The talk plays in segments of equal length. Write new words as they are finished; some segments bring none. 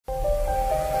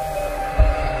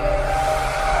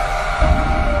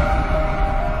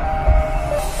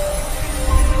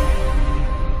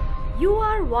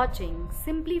watching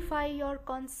Simplify Your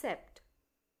Concept.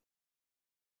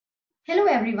 Hello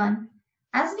everyone.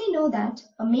 As we know that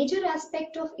a major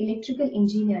aspect of electrical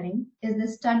engineering is the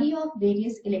study of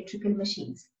various electrical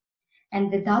machines.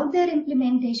 And without their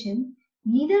implementation,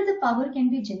 neither the power can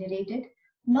be generated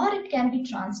nor it can be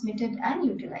transmitted and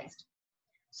utilized.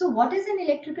 So what is an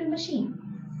electrical machine?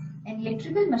 An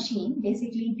electrical machine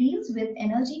basically deals with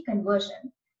energy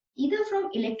conversion either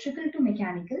from electrical to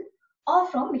mechanical or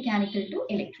from mechanical to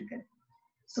electrical.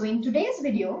 So in today's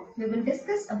video, we will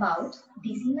discuss about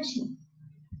DC machine.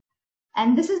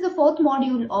 And this is the fourth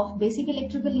module of basic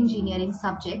electrical engineering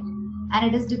subject, and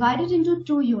it is divided into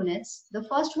two units. The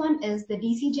first one is the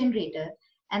DC generator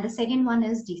and the second one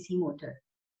is DC motor.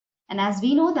 And as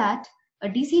we know that a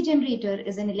DC generator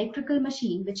is an electrical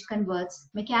machine which converts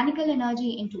mechanical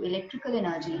energy into electrical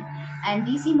energy, and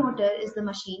DC motor is the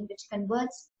machine which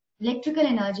converts electrical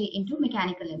energy into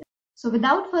mechanical energy. So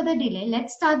without further delay,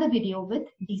 let's start the video with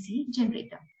DC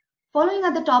generator. Following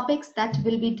are the topics that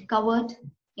will be covered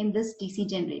in this DC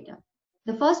generator.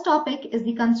 The first topic is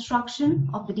the construction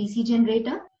of the DC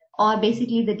generator, or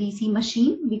basically the DC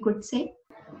machine, we could say.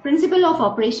 Principle of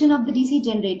operation of the DC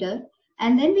generator,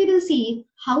 and then we will see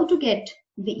how to get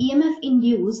the EMF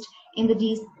induced in the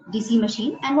DC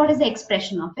machine and what is the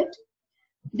expression of it.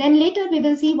 Then later we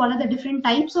will see what are the different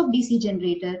types of DC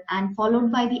generator and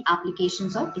followed by the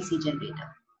applications of DC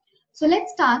generator. So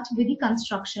let's start with the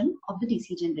construction of the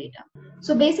DC generator.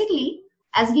 So basically,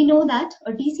 as we know that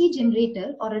a DC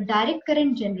generator or a direct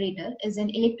current generator is an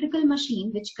electrical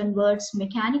machine which converts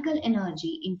mechanical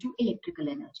energy into electrical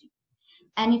energy.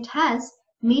 And it has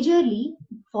majorly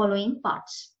following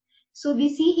parts. So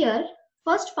we see here,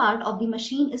 first part of the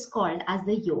machine is called as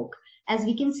the yoke. As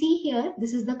we can see here,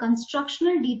 this is the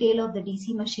constructional detail of the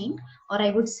DC machine, or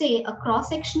I would say a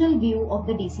cross-sectional view of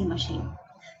the DC machine.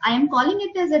 I am calling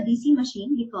it as a DC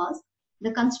machine because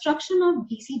the construction of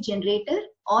DC generator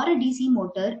or a DC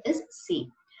motor is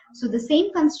same. So the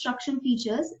same construction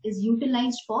features is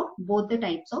utilized for both the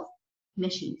types of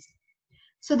machines.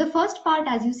 So the first part,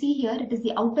 as you see here, it is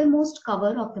the outermost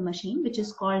cover of the machine, which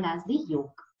is called as the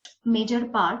yoke. Major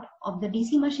part of the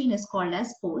DC machine is called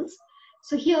as poles.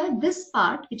 So here, this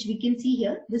part, which we can see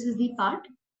here, this is the part.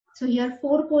 So here,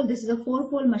 4-pole, this is a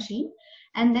 4-pole machine.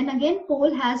 And then again,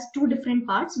 pole has two different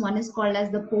parts. One is called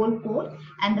as the pole core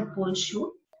and the pole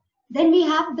shoe. Then we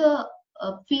have the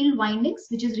field windings,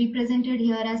 which is represented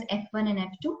here as F1 and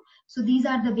F2. So these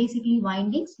are the basically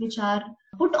windings which are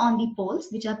put on the poles,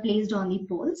 which are placed on the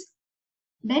poles.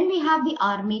 Then we have the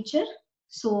armature.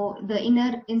 So the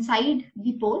inside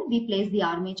the pole, we place the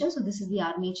armature. So this is the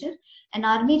armature. And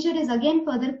armature is again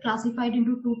further classified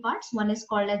into two parts. One is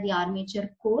called as the armature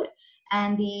core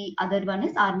and the other one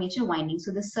is armature winding.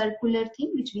 So the circular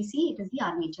thing which we see, it is the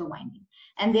armature winding.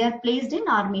 And they are placed in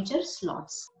armature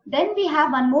slots. Then we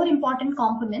have one more important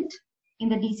component in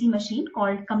the DC machine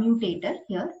called commutator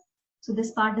here. So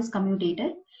this part is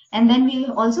commutator. And then we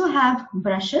also have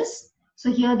brushes. So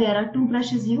here there are two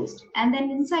brushes used. And then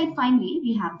inside finally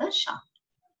we have the shaft.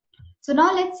 So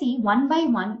now let's see one by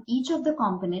one each of the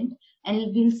component,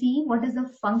 and we'll see what is the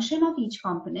function of each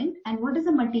component and what is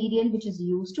the material which is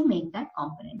used to make that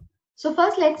component. So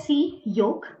first let's see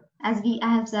yoke. As I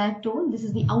have told, this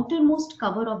is the outermost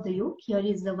cover of the yoke. Here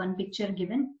is the one picture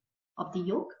given of the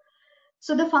yoke.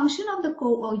 So the function of the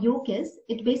yoke is,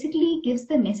 it basically gives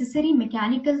the necessary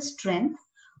mechanical strength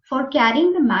for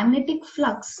carrying the magnetic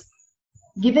flux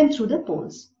given through the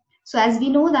poles. So as we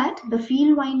know that the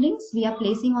field windings we are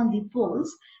placing on the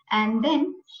poles, and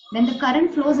then when the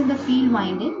current flows in the field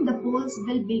winding, the poles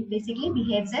will basically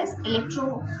behaves as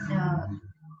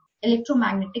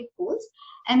electromagnetic poles,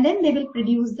 and then they will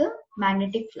produce the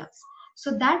magnetic flux.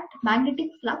 So that magnetic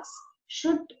flux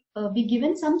should be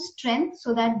given some strength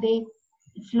so that they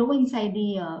flow inside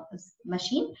the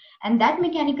machine, and that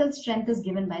mechanical strength is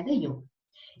given by the yoke.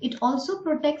 It also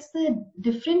protects the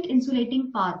different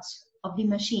insulating parts of the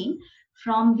machine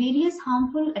from various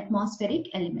harmful atmospheric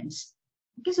elements.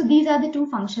 Okay, so these are the two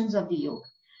functions of the yoke.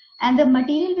 And the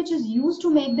material which is used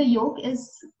to make the yoke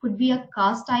could be a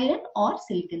cast iron or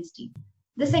silicon steel.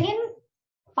 The second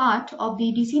part of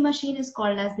the DC machine is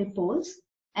called as the poles.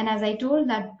 And as I told,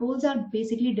 that poles are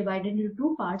basically divided into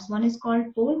two parts. One is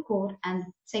called pole core and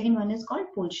second one is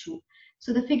called pole shoe.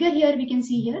 So the figure here we can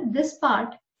see here, this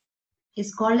part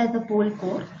is called as the pole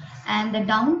core, and the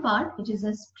down part, which is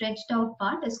a stretched out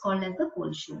part, is called as the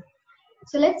pole shoe.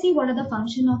 So let's see what are the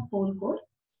function of pole core.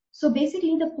 So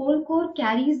basically the pole core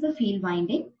carries the field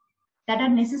winding that are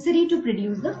necessary to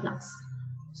produce the flux.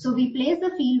 So we place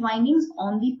the field windings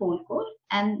on the pole core,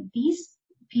 and these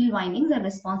field windings are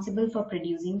responsible for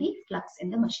producing the flux in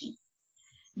the machine.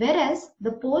 Whereas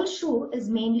the pole shoe is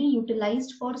mainly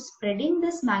utilized for spreading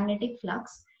this magnetic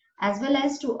flux as well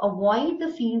as to avoid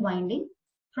the field winding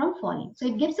from falling. So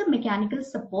it gives a mechanical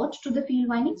support to the field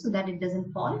winding so that it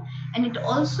doesn't fall, and it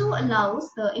also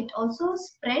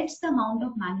spreads the amount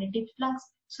of magnetic flux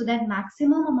so that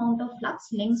maximum amount of flux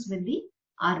links with the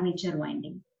armature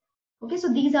winding. Okay,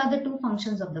 so these are the two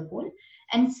functions of the pole,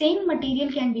 and same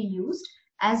material can be used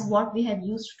as what we have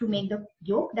used to make the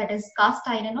yoke, that is cast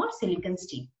iron or silicon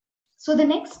steel. So the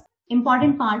next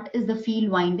important part is the field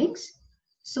windings.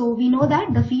 So we know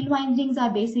that the field windings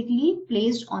are basically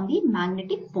placed on the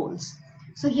magnetic poles.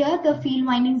 So here the field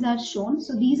windings are shown.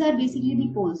 So these are basically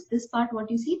the poles. This part what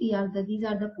you see, these are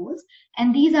the poles,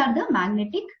 and these are the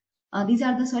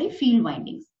field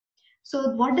windings. So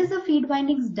what does the field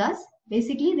windings does?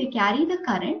 Basically they carry the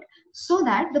current so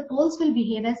that the poles will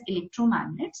behave as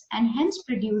electromagnets and hence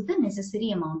produce the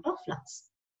necessary amount of flux.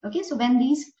 Okay, so when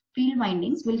these field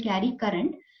windings will carry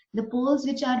current, the poles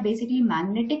which are basically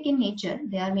magnetic in nature,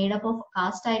 they are made up of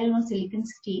cast iron or silicon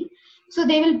steel. So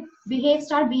they will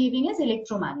start behaving as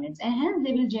electromagnets, and hence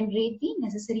they will generate the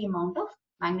necessary amount of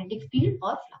magnetic field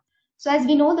or flux. So as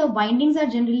we know, the windings are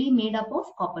generally made up of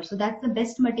copper. So that's the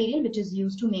best material which is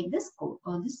used to make this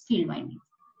field winding.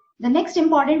 The next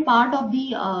important part of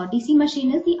the DC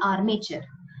machine is the armature.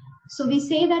 So we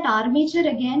say that armature,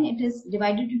 again, it is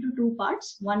divided into two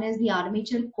parts. One is the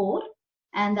armature core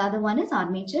and the other one is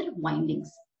armature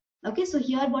windings. Okay, so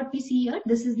here what we see here,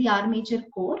 this is the armature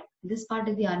core. This part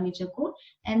is the armature core,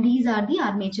 and these are the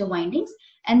armature windings,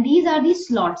 and these are the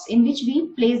slots in which we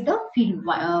place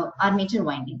the armature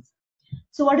windings.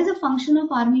 So what is the function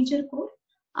of armature core?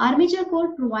 Armature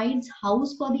core provides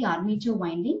house for the armature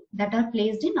winding that are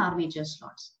placed in armature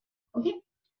slots. Okay.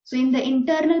 So in the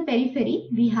internal periphery,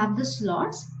 we have the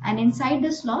slots, and inside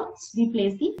the slots, we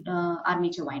place the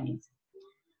armature windings.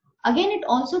 Again, it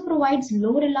also provides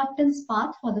low reluctance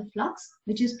path for the flux,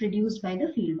 which is produced by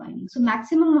the field winding. So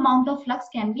maximum amount of flux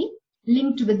can be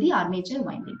linked with the armature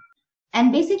winding.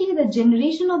 And basically the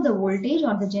generation of the voltage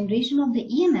or the generation of the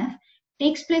EMF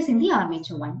takes place in the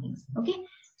armature windings. Okay,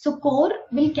 so core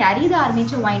will carry the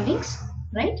armature windings,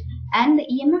 right, and the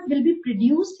EMF will be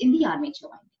produced in the armature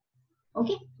winding.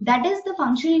 Okay, that is the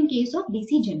function in case of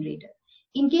DC generator.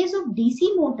 In case of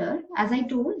DC motor, as I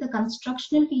told, the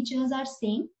constructional features are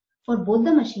same for both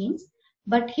the machines,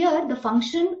 but here the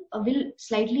function will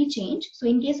slightly change. So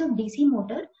in case of DC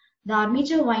motor, the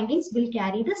armature windings will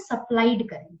carry the supplied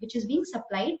current, which is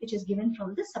given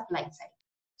from the supply side.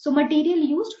 So material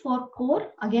used for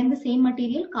core, again the same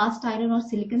material, cast iron or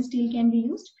silicon steel can be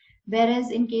used,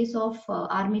 whereas in case of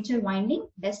armature winding,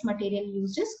 best material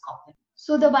used is copper.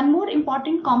 So the one more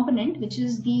important component, which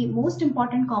is the most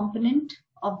important component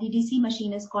of the DC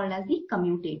machine, is called as the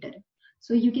commutator.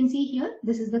 So you can see here,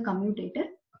 this is the commutator,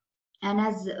 and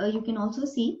as you can also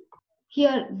see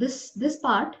here, this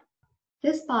part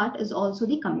is also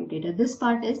the commutator. This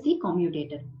part is the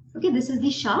commutator. Okay, this is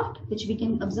the shaft which we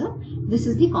can observe. This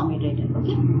is the commutator.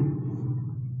 Okay.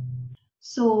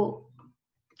 So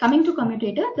coming to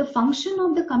commutator, the function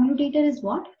of the commutator is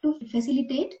what? To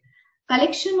facilitate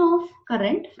collection of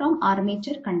current from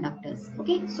armature conductors.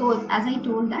 Okay, so as I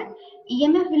told that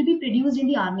EMF will be produced in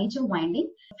the armature winding.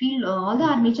 All the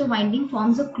armature winding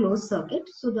forms a closed circuit.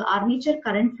 So the armature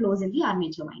current flows in the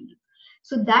armature winding.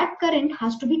 So that current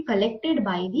has to be collected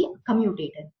by the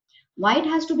commutator. Why it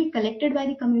has to be collected by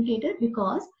the commutator?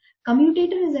 Because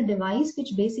commutator is a device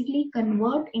which basically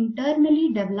convert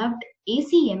internally developed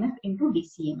AC EMF into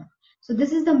DC EMF. So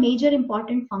this is the major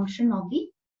important function of the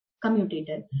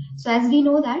commutator. So as we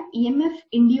know that EMF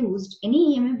induced,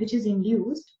 any EMF which is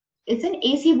induced, it's an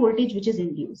AC voltage which is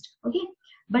induced. Okay,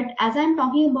 but as I'm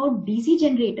talking about DC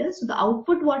generators, so the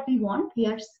output what we want,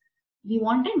 we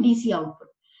want a DC output.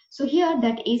 So here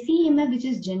that AC EMF which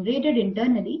is generated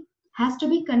internally has to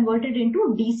be converted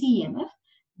into DC EMF.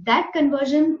 That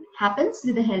conversion happens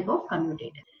with the help of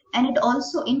commutator. And it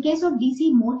also, in case of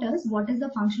DC motors, what is the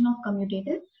function of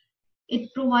commutator?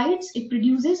 It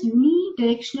produces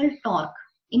unidirectional torque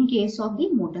in case of the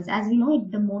motors. As we know,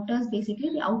 the motors, basically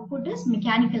the output is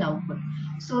mechanical output.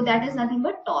 So that is nothing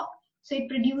but torque. So it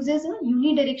produces a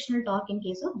unidirectional torque in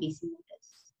case of DC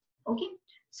motors. Okay.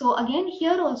 So again,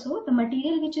 here also the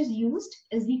material which is used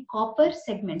is the copper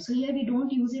segment. So here we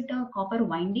don't use copper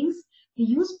windings, we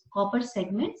use copper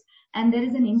segments, and there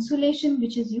is an insulation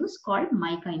which is used called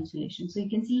mica insulation. So you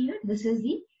can see here, this is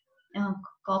the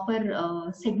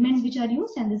copper segments which are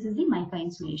used, and this is the mica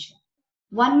insulation.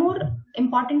 One more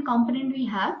important component we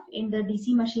have in the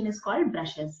DC machine is called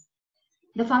brushes.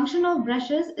 The function of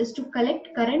brushes is to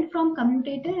collect current from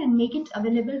commutator and make it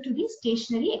available to the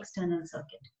stationary external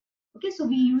circuit. Okay, so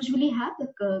we usually have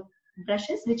the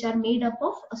brushes which are made up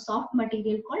of a soft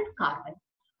material called carbon.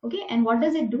 Okay, and what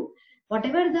does it do?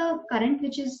 Whatever the current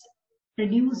which is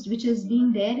produced, which is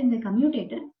being there in the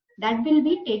commutator, that will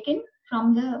be taken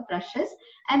from the brushes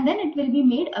and then it will be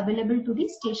made available to the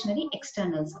stationary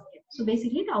external circuit. So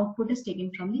basically the output is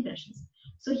taken from the brushes.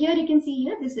 So here you can see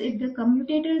here, this, if the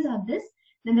commutators are this,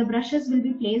 then the brushes will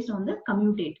be placed on the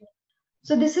commutator.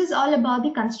 So this is all about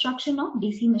the construction of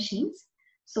DC machines.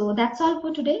 So that's all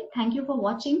for today. Thank you for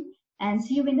watching and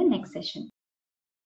see you in the next session.